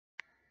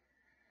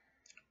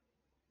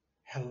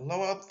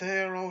Hello out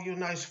there, all you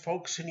nice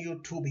folks in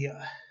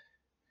Utopia.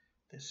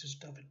 This is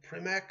David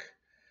Primack,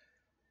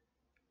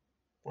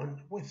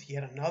 with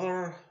yet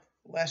another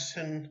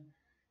lesson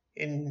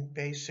in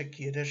basic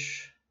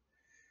Yiddish.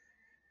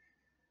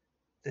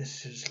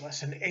 This is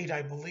lesson 8,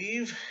 I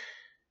believe.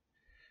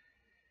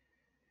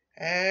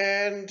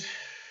 And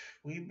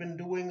we've been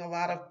doing a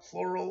lot of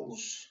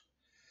plurals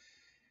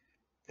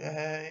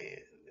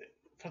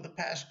for the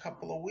past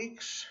couple of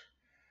weeks.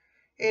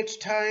 It's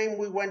time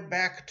we went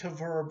back to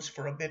verbs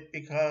for a bit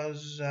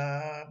because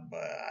I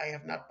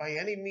have not by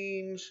any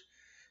means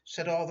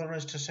said all there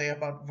is to say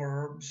about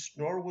verbs,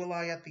 nor will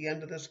I at the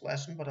end of this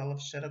lesson, but I'll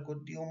have said a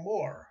good deal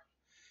more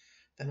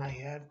than I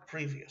had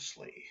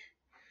previously.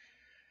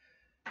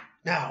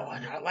 Now,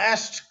 in our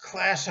last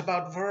class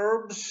about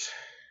verbs,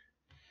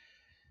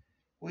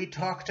 we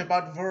talked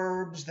about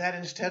verbs that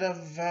instead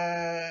of,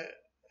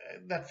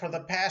 that for the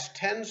past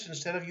tense,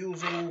 instead of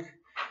using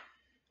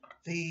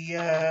the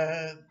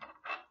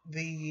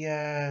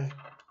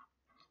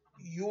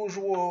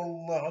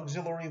usual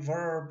auxiliary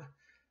verb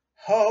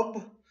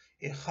hab,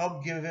 ich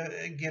hab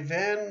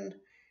gewen,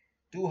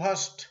 du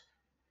hast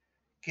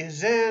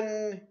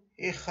gesehen,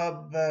 ich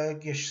hab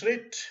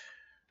geschritt,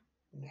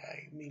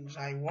 means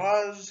I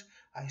was,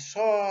 I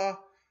saw,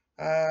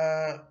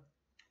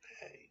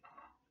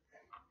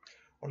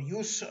 or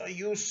you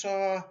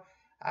saw,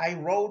 I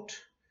wrote.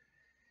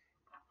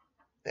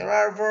 There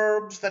are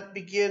verbs that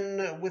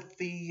begin with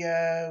the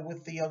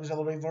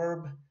auxiliary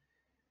verb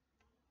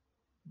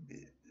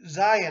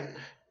sein,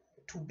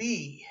 to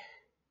be.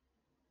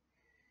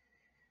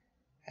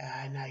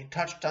 And I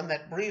touched on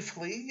that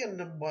briefly,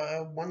 and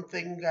one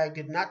thing I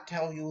did not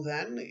tell you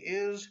then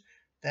is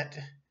that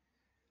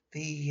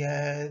the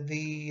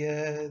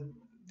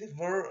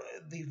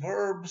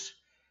verbs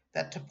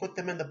that to put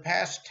them in the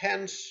past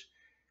tense,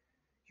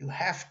 you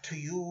have to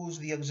use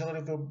the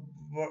auxiliary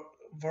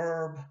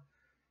verb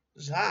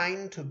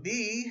sein, to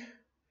be,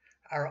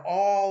 are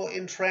all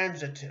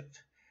intransitive.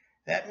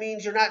 That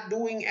means you're not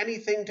doing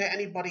anything to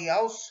anybody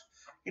else.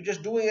 You're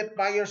just doing it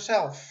by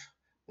yourself,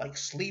 like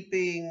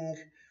sleeping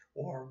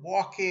or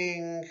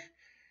walking,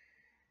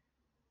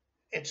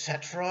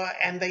 etc.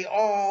 And they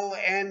all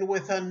end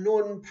with a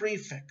nun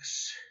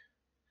prefix.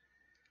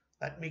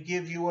 Let me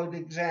give you an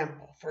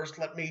example. First,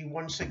 let me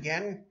once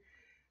again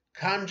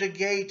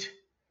conjugate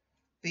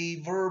the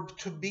verb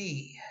to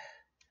be,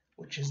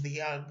 which is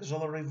the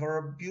auxiliary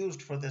verb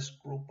used for this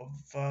group of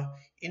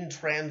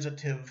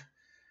intransitive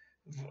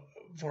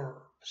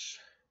verbs.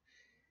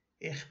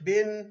 Ich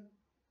bin,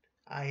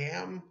 I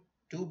am,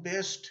 du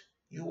bist,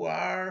 you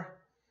are,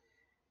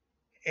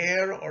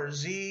 or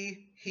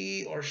sie,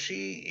 he or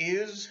she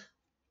is,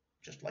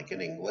 just like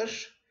in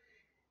English.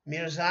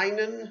 Wir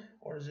seinen,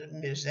 or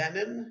wir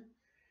seinen,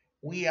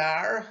 we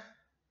are.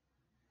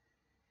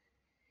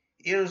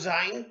 Ihr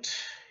seid,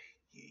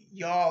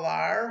 y'all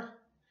are,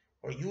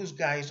 or yous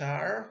guys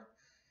are.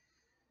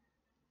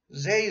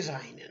 Sie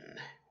seinen,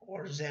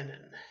 or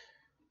seinen.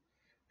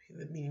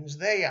 That means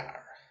they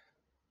are.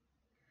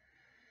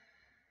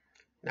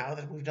 Now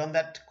that we've done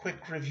that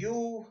quick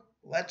review,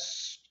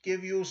 let's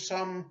give you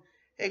some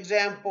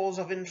examples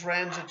of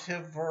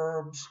intransitive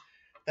verbs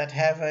that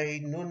have a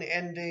nun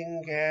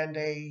ending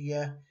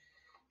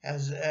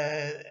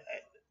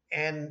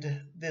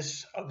and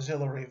this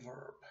auxiliary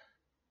verb.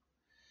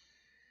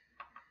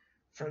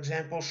 For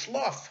example,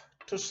 schlaf,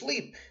 to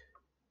sleep.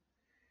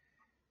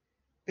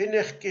 Bin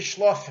ich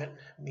geschlafen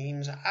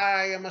means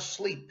I am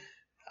asleep.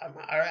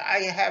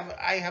 I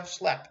have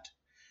slept.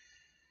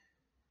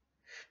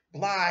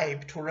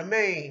 Bleib, to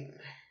remain.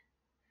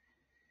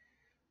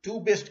 Du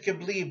bist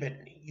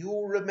geblieben,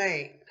 you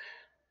remain.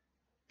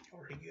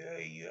 Or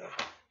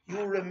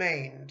you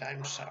remained,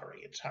 I'm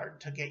sorry. It's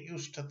hard to get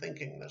used to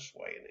thinking this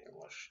way in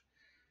English.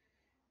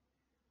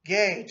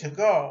 Geh, to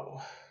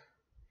go.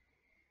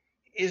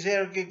 Ist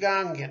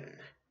gegangen,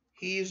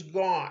 he's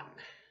gone.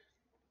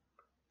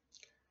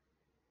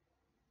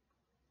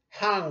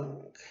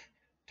 Hang,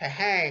 to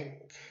hang.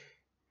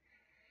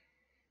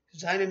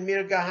 Seien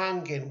wir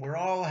gehangen, we're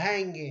all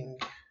hanging.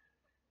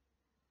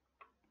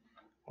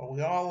 Or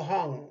we all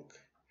hung.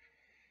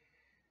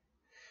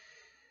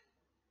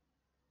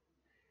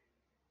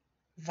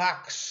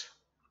 Wachs,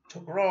 to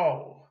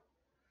grow.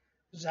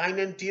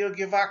 Seien dir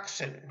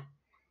gewachsen,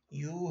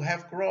 you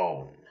have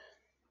grown.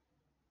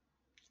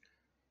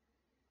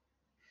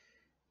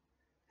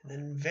 And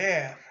then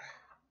wer,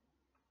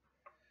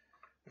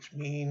 which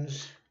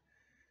means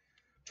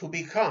to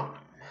become.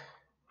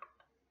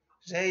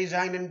 Sie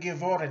seien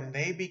geworden,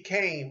 they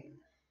became.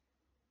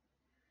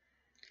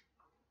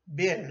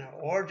 Bin,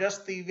 or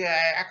just the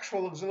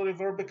actual auxiliary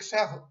verb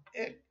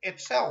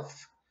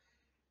itself.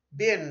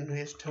 Bin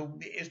is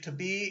to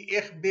be,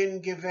 ich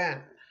bin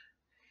gewesen.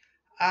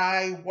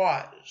 I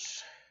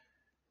was.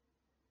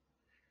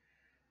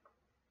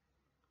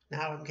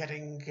 Now I'm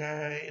getting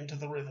into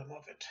the rhythm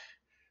of it.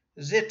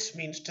 Sitz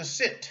means to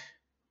sit.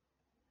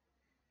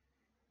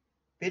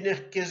 Bin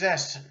ich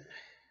gesessen.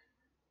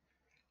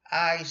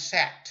 I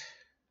sat.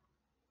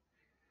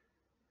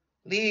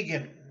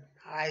 Liegen,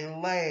 I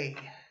lay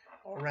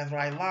or rather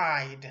I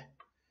lied.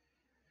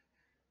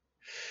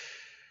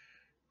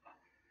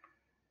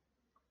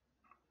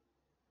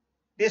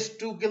 Bist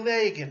du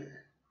gelegen?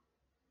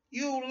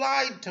 You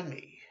lied to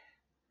me.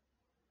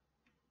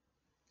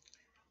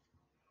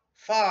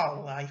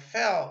 Fall, I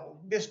fell.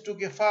 Bist du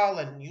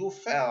gefallen? You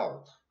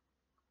fell.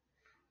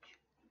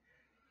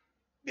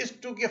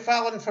 Bist du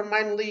gefallen for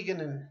mein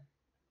Liegenen?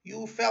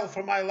 You fell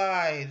for my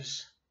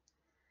lies.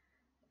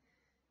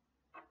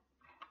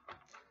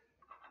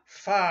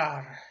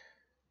 Fahr,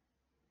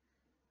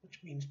 which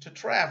means to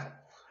travel.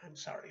 I'm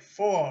sorry,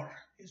 for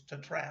is to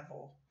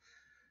travel.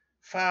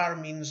 Fahr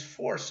means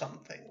for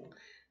something.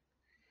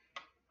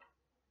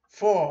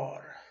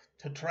 For,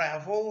 to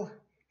travel.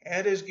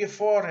 Is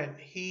gefahren.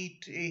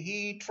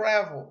 He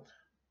traveled.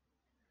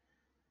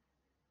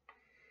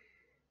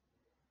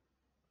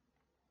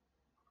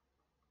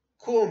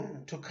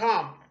 Komm, to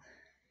come.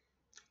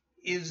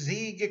 Is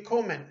sie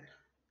gekommen?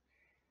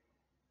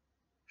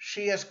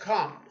 She has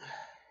come.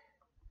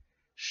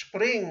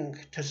 Spring,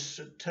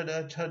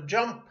 to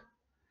jump.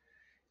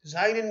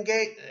 Seinen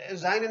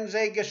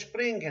sie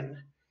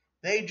gespringen.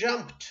 They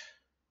jumped.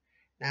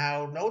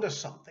 Now notice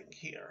something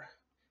here.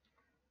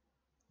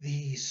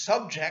 The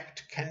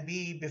subject can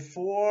be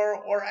before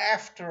or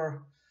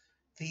after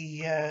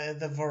the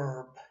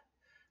verb,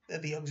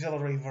 the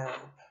auxiliary verb.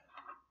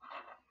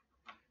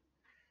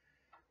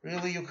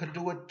 Really, you could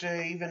do it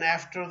even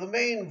after the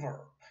main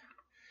verb.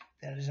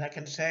 That is, I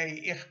can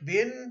say ich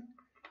bin,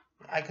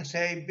 I could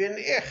say bin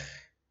ich.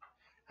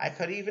 I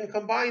could even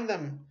combine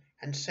them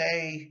and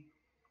say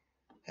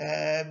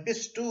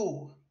bist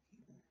du,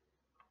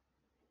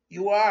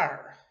 you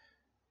are.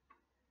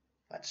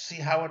 Let's see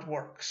how it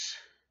works.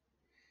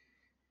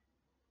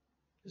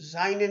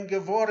 Seinen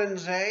geworden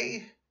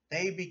sei,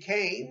 they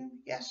became.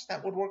 Yes,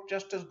 that would work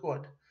just as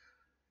good.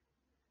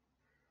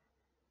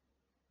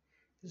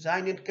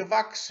 Seinen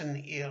gewachsen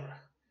ihr.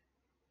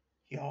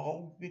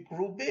 Y'all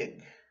grew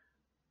big.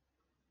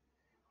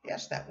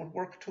 Yes, that would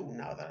work too,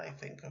 now that I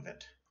think of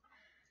it.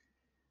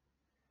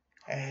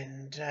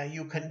 And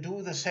you can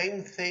do the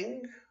same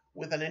thing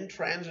with an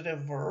intransitive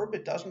verb.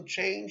 It doesn't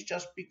change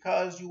just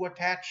because you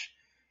attach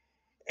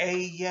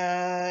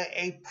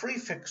a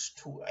prefix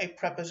to a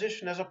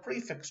preposition as a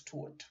prefix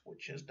to it,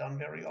 which is done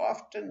very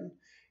often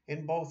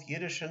in both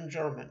Yiddish and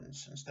German,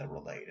 since they're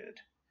related.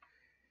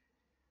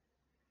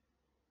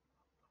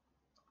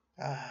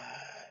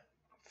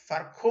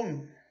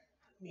 Farkum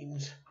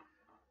means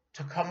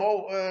to come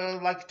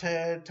like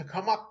to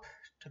come up,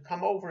 to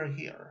come over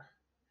here.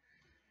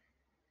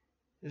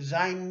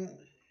 Sein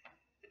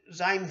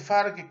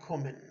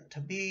fargekommen, to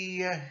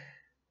be.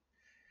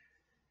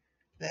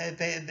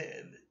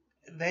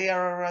 They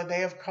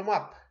have come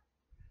up.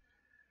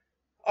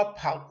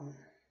 Abhalten,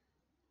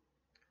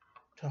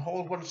 to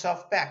hold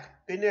oneself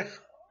back. Bin ich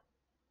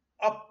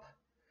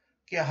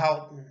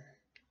abgehalten.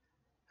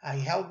 I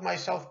held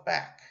myself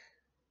back.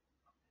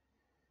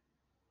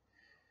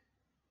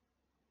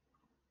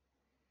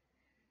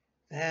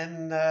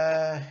 Then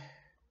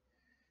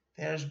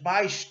there's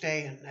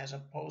beistehen as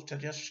opposed to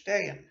just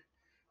stehen.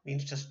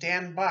 Means to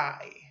stand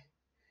by.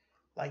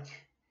 Like,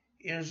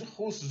 ihr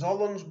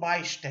soll uns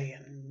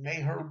beistehen. May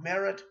her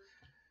merit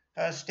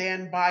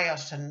stand by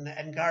us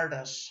and guard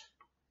us.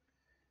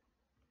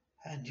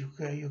 And you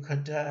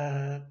could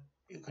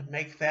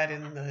make that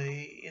in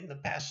the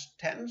past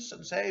tense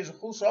and say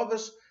Hus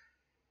ovis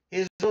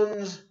is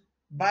uns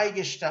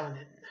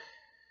beigestanden.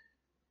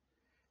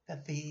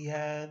 That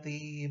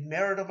the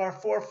merit of our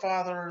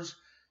forefathers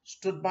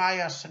stood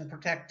by us and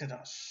protected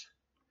us.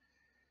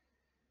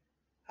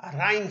 A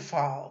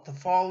reinfall, to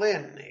fall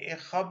in.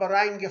 Ich habe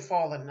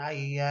reingefallen.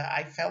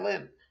 I fell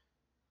in.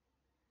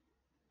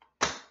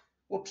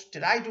 Whoops,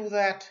 did I do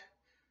that?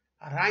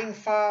 A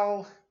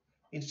reinfall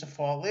means to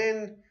fall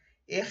in.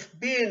 Ich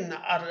bin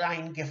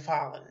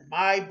reingefallen.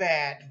 My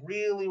bad.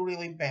 Really,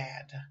 really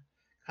bad.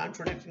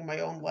 Contradicting my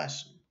own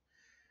lesson.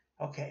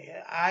 Okay,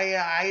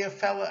 I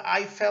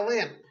fell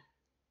in.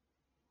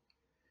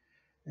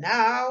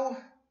 Now,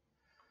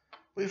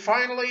 we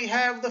finally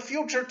have the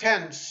future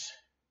tense.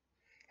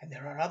 And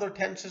there are other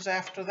tenses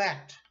after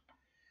that,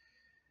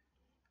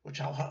 which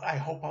I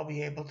hope I'll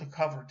be able to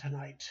cover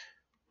tonight.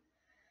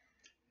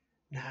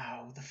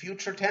 Now, the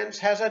future tense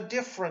has a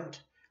different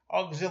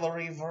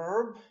auxiliary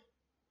verb.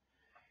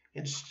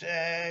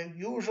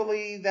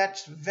 Usually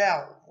that's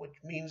will, which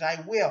means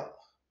I will.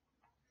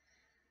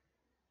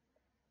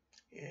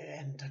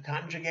 And to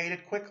conjugate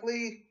it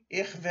quickly,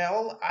 ich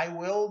will, I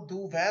will,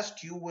 du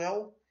wirst, you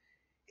will,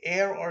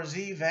 or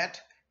sie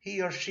wird,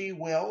 he or she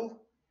will,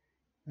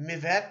 mi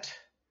wird,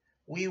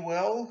 we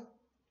will.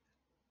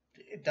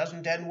 It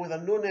doesn't end with a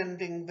nun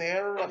ending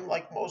there,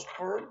 unlike most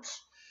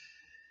verbs,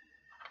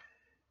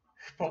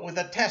 but with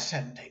a tes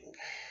ending.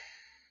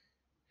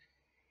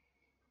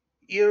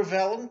 Ihr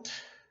wollt,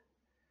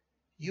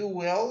 you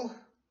will,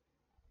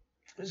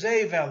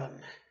 sie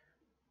wollen,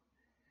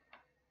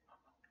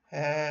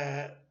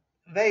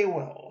 they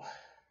will.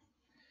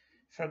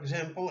 For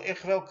example,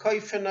 ich will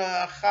kaufen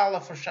a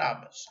challah for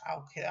Shabbos.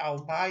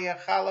 I'll buy a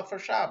challah for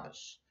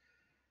Shabbos.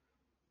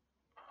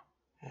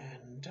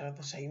 And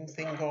the same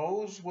thing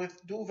goes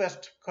with du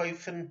wirst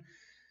kaufen,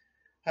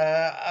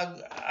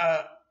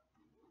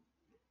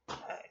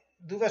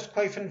 du wirst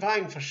kaufen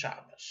Wein for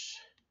Shabbos.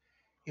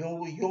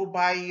 You'll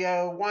buy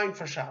wine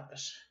for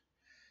Shabbos.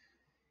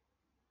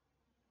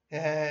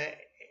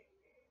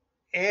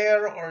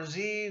 Or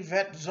sie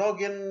wird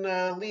sagen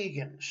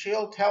liegen.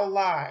 She'll tell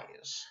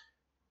lies.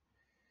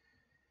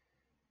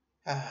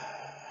 Or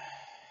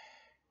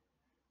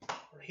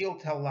he'll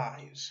tell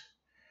lies.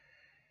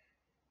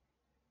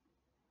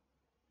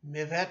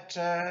 Me wird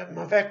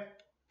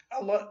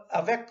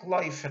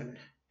weglaufen.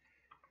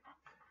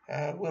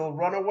 Will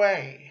run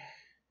away.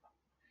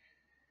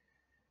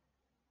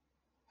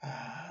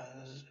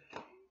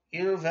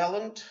 Ihr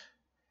wollt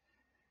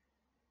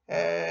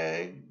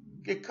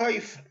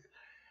gekaufen.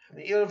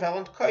 Ihr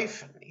wollt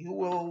kaufen. You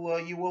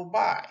will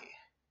buy.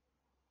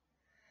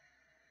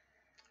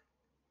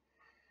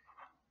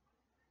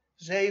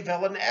 Sie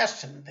wollen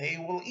essen. They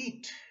will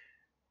eat.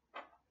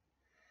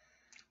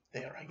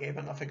 There, I gave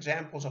enough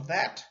examples of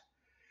that.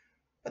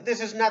 But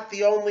this is not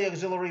the only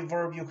auxiliary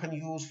verb you can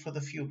use for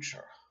the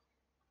future.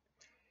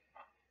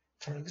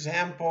 For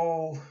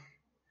example,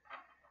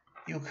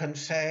 you can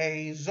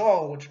say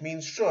soll, which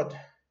means should.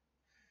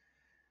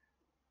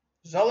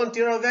 Sollen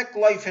ihr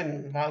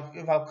weglaufen,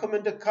 weil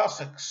kommen die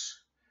Cossacks.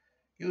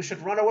 You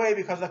should run away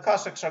because the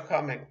Cossacks are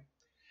coming.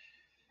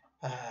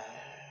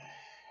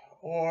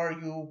 Or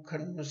you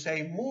can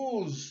say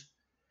muss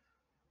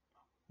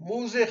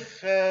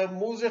ich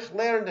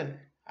lernen.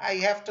 I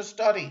have to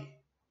study.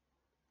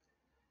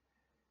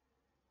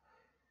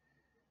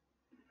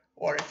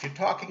 Or if you're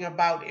talking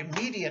about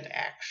immediate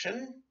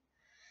action,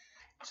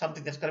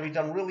 something that's going to be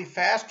done really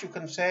fast, you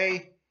can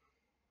say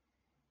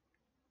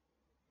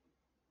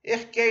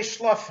ich gehe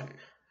schlafen.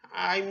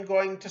 I'm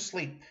going to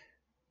sleep.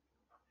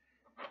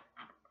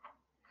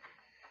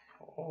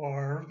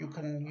 Or you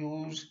can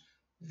use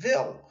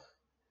will,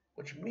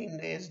 which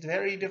is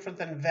very different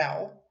than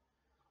vel.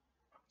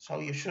 So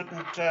you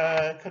shouldn't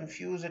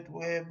confuse it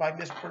by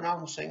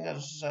mispronouncing,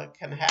 as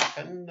can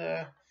happen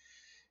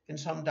in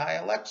some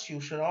dialects.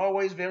 You should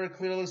always very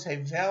clearly say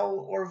vel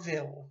or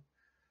will.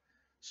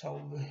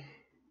 So,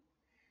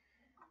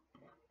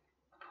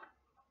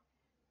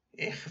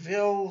 ich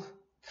will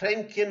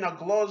trinken a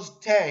Glas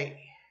Tee.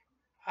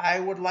 I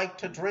would like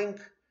to drink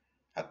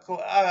a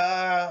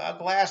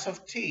glass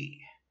of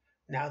tea.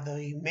 Now,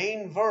 the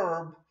main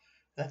verb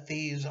that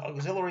these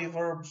auxiliary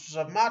verbs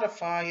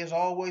modify is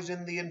always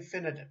in the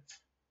infinitive.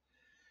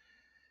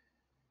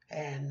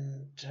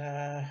 And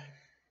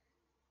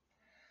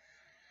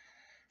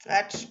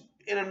that's,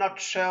 in a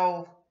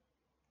nutshell,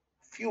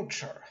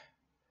 future.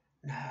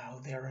 Now,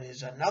 there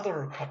is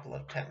another couple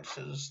of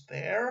tenses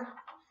there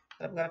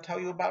that I'm going to tell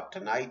you about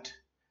tonight.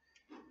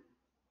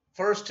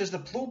 First is the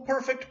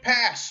pluperfect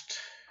past.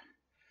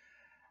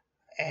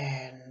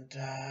 And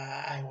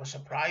I was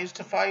surprised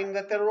to find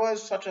that there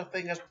was such a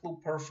thing as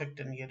pluperfect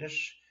in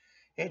Yiddish.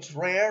 It's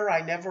rare.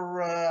 I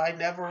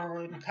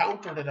never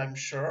encountered it, I'm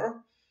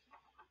sure.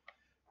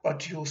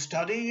 But you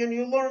study and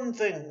you learn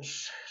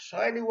things. So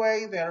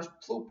anyway, there's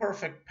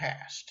pluperfect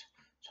past.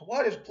 So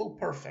what is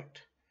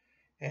pluperfect?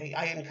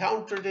 I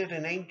encountered it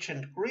in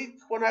ancient Greek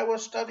when I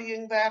was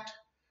studying that.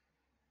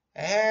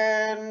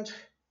 And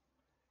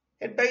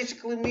it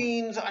basically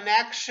means an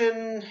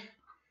action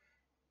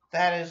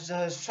that is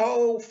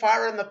so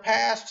far in the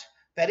past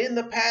that in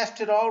the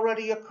past it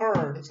already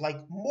occurred. It's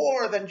like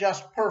more than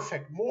just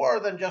perfect,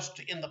 more than just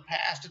in the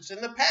past. It's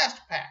in the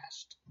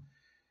past.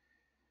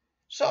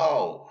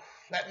 So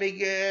let me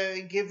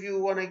give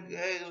you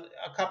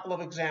a couple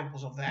of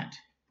examples of that.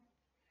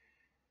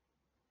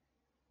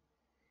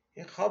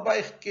 Ich habe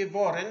euch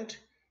gewarnt,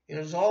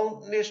 ihr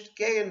sollt nicht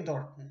gehen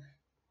dorten.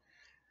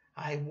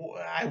 I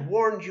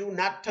warned you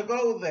not to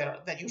go there,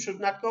 that you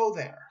should not go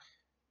there.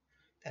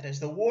 That is,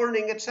 the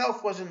warning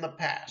itself was in the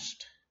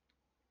past.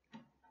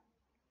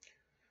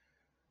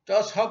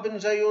 Das haben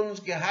sie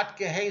uns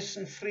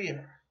geheißen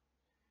früher.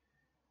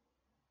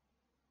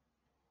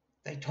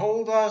 They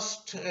told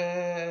us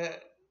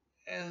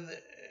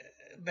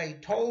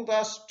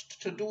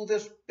to do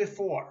this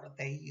before.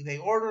 They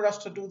ordered us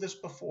to do this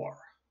before.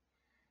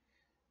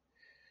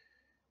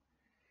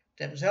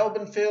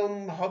 Demselben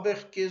Film habe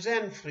ich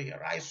gesehen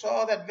früher. I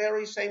saw that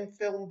very same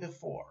film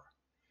before.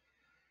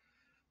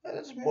 But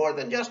it's more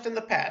than just in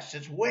the past.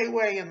 It's way,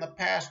 way in the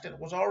past. It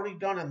was already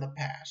done in the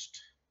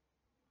past.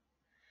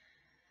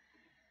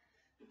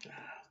 The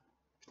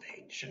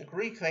ancient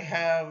Greek, they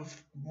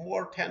have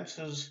more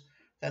tenses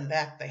than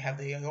that. They have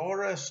the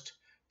aorist,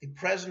 the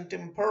present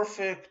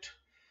imperfect,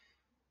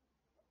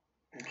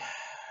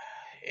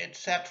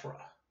 etc.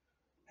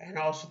 And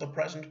also the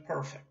present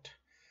perfect.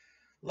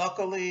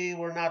 Luckily,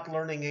 we're not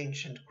learning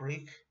ancient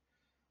Greek.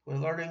 We're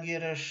learning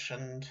Yiddish,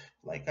 and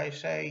like I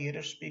say,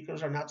 Yiddish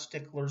speakers are not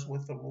sticklers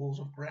with the rules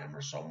of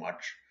grammar so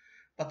much.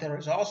 But there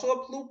is also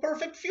a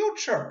pluperfect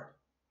future.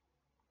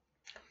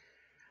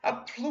 A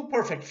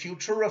pluperfect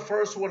future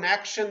refers to an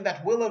action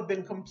that will have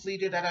been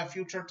completed at a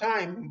future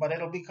time, but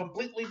it'll be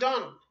completely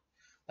done.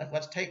 Like,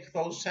 let's take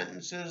those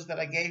sentences that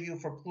I gave you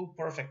for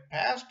pluperfect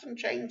past and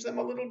change them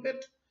a little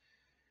bit.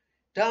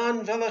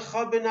 Dan will ich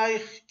haben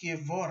euch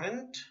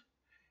gewarnt,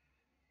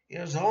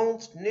 ihr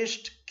sollt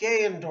nicht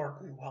gehen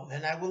dorten. Well,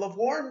 then I will have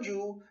warned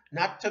you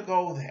not to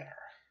go there.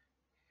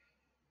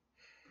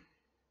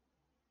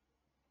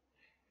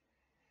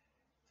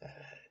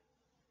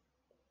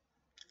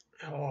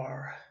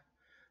 Or,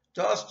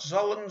 das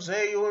sollen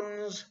sie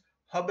uns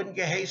haben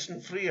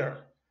geheißen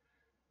früher.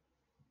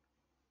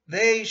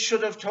 They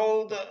should have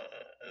told us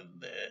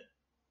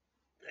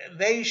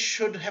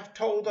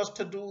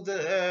to do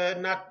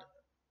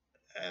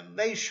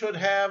they should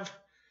have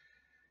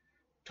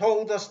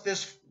told us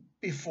this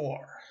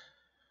before.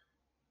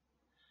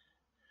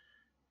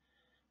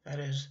 That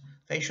is,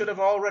 they should have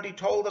already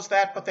told us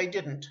that, but they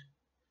didn't.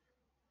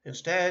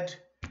 Instead,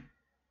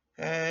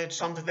 it's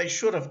something they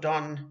should have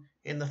done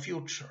in the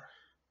future.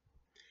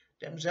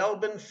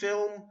 Demselben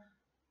Film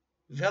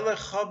will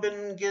ich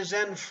haben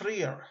gesehen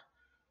früher.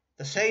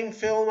 The same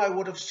film I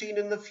would have seen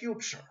in the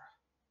future.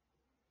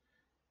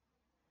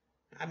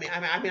 I mean,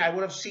 I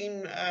would have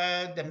seen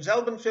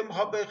demselben Film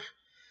will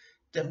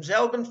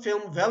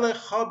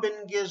ich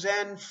haben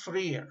gesehen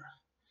früher.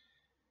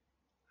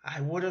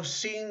 I would have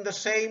seen the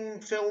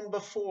same film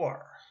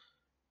before.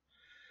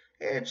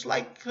 It's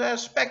like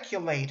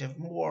speculative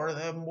more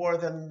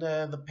than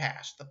the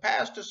past. The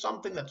past is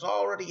something that's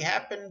already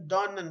happened,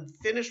 done, and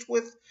finished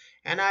with,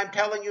 and I'm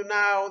telling you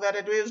now that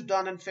it is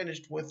done and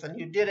finished with, and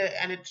you did it,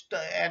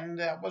 and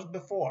that was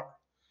before.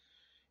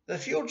 The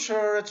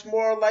future, it's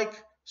more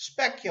like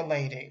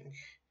speculating,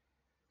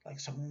 like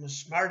some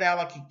smart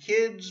alecky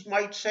kids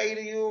might say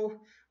to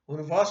you,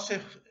 was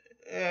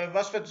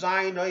wird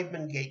sein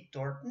Oben geht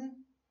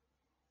dorten?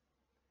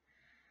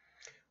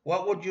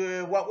 What would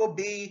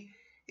be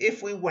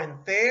if we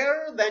went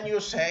there? Then you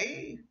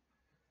say,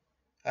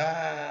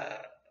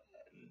 dann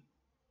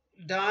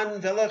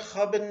will ich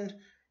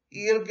haben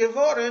ihr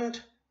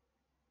gewarnt,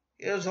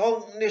 ihr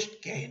sollt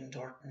nicht gehen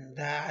dorten.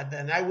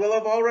 Then I will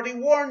have already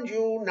warned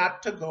you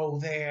not to go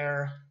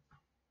there.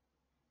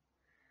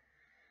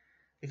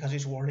 Because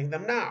he's warning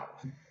them now.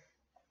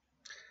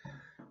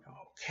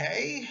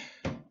 Okay.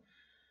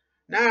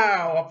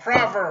 Now, a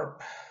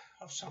proverb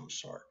of some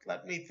sort.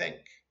 Let me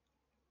think.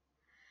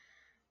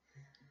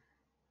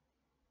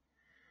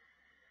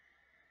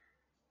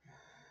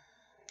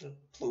 The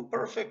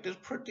pluperfect is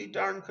pretty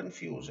darn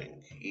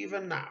confusing,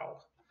 even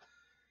now.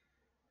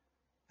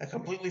 I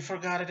completely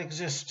forgot it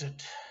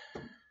existed.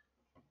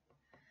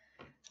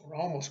 Or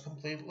almost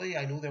completely.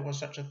 I knew there was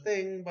such a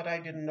thing, but I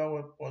didn't know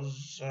it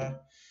was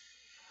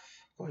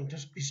going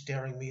to be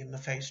staring me in the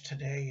face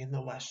today in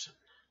the lesson.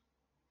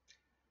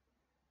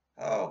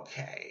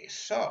 Okay,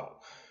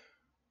 so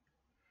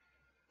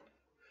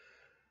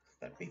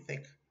let me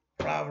think.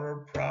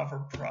 Proverb.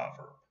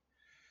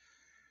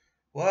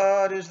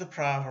 What is the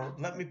proverb?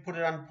 Let me put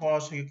it on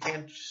pause so you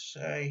can't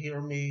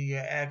hear me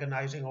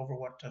agonizing over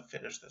what to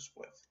finish this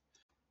with.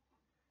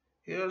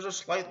 Here's a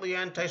slightly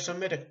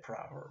anti-Semitic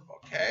proverb,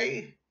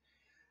 okay?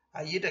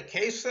 A Yiddish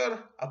Kaiser,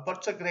 a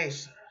Butzer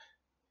Greiser.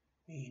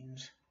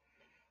 Means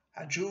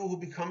a Jew who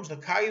becomes the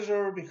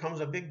Kaiser becomes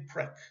a big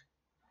prick.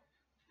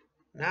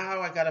 Now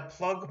I gotta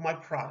plug my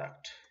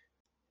product.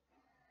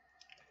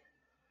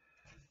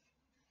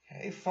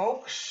 Okay,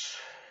 folks,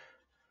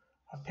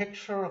 a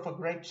picture of a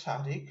great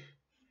tzaddik,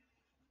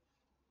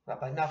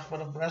 Rabbi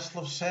Nachman of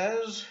Breslov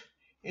says,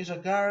 is a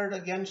guard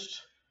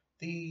against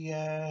the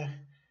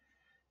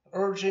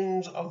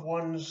urgings of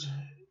one's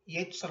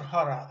Yetzer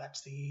Hara,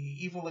 that's the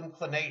evil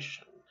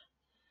inclination.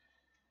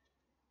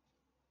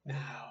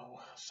 Now,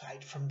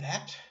 aside from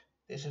that,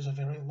 this is a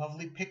very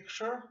lovely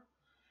picture.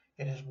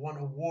 It has won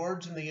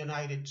awards in the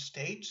United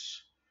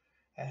States,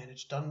 and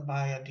it's done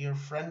by a dear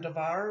friend of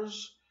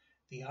ours,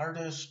 the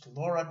artist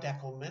Laura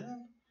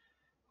Deckelman,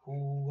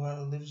 who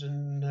lives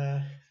in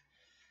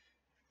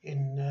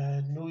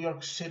New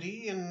York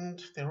City,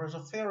 and there is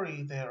a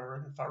ferry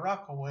there in Far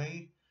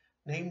Rockaway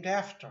named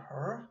after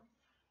her.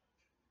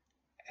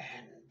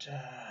 And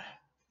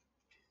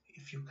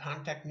if you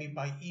contact me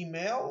by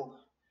email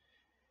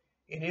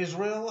in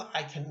Israel,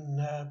 I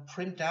can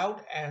print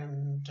out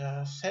and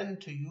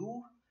send to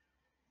you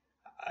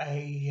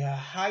a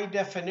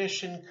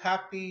high-definition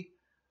copy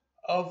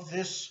of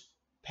this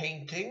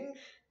painting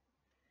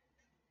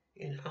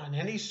on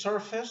any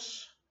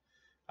surface,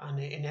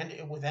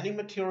 with any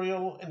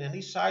material, in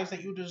any size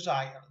that you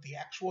desire. The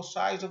actual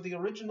size of the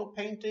original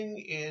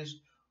painting is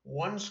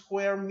 1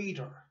 square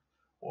meter,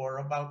 or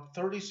about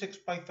 36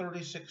 by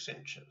 36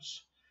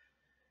 inches.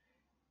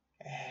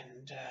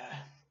 And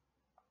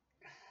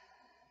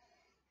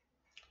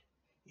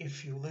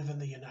if you live in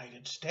the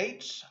United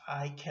States,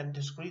 I can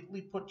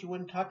discreetly put you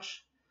in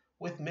touch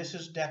with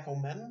Mrs.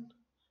 Deckelman,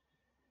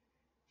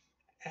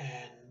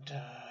 and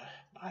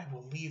I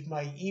will leave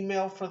my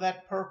email for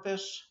that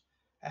purpose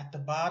at the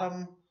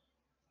bottom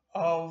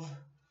of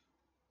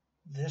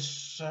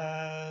this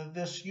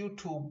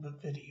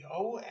YouTube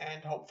video,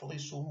 and hopefully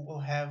soon we'll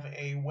have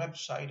a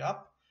website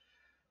up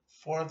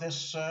for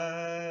this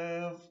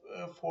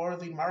for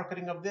the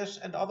marketing of this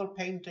and other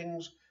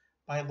paintings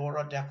by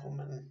Laura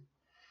Deckelman.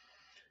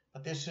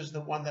 But this is the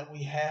one that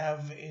we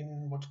have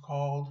in what's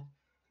called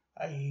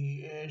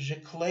a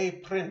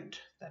giclée print.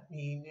 That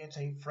means it's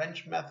a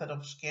French method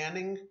of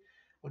scanning,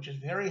 which is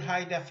very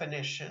high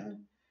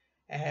definition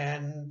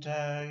and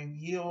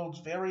yields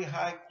very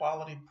high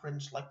quality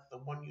prints like the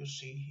one you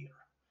see here.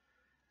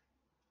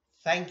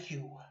 Thank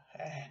you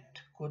and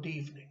good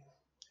evening.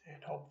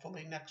 And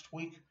hopefully next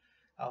week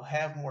I'll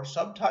have more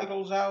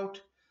subtitles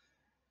out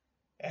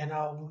and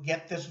I'll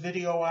get this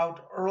video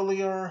out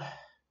earlier.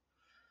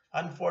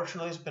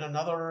 Unfortunately, it's been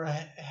another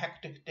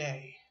hectic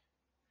day.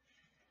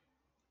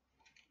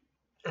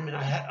 I mean,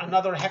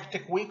 another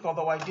hectic week,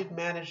 although I did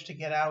manage to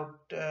get out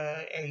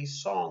a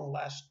song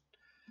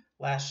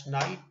last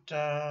night,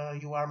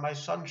 You Are My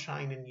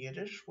Sunshine in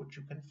Yiddish, which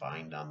you can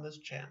find on this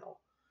channel.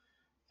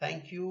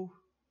 Thank you.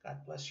 God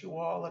bless you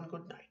all, and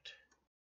good night.